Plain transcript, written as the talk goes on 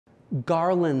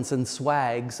Garlands and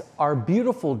swags are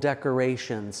beautiful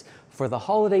decorations for the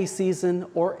holiday season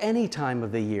or any time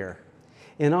of the year.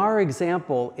 In our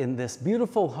example, in this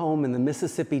beautiful home in the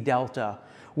Mississippi Delta,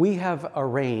 we have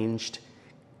arranged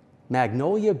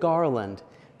magnolia garland.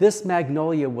 This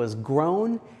magnolia was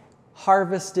grown,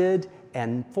 harvested,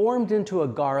 and formed into a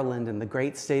garland in the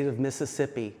great state of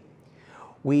Mississippi.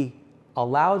 We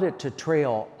allowed it to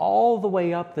trail all the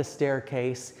way up the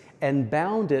staircase and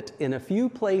bound it in a few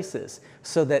places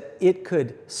so that it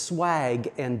could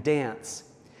swag and dance.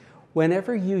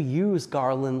 Whenever you use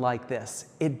garland like this,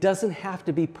 it doesn't have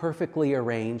to be perfectly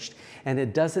arranged and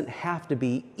it doesn't have to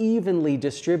be evenly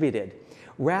distributed.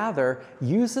 Rather,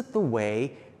 use it the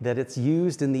way that it's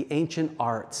used in the ancient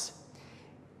arts.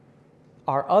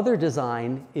 Our other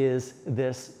design is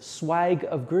this swag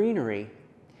of greenery.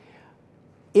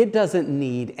 It doesn't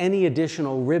need any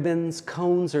additional ribbons,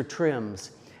 cones, or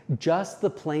trims. Just the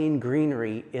plain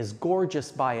greenery is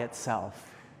gorgeous by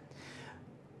itself.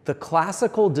 The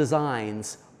classical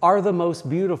designs are the most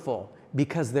beautiful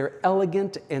because they're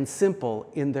elegant and simple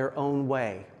in their own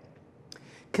way.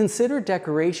 Consider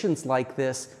decorations like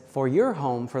this for your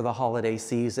home for the holiday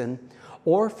season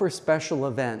or for special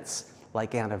events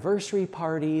like anniversary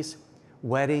parties,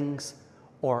 weddings,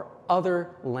 or other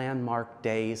landmark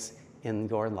days in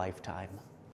your lifetime.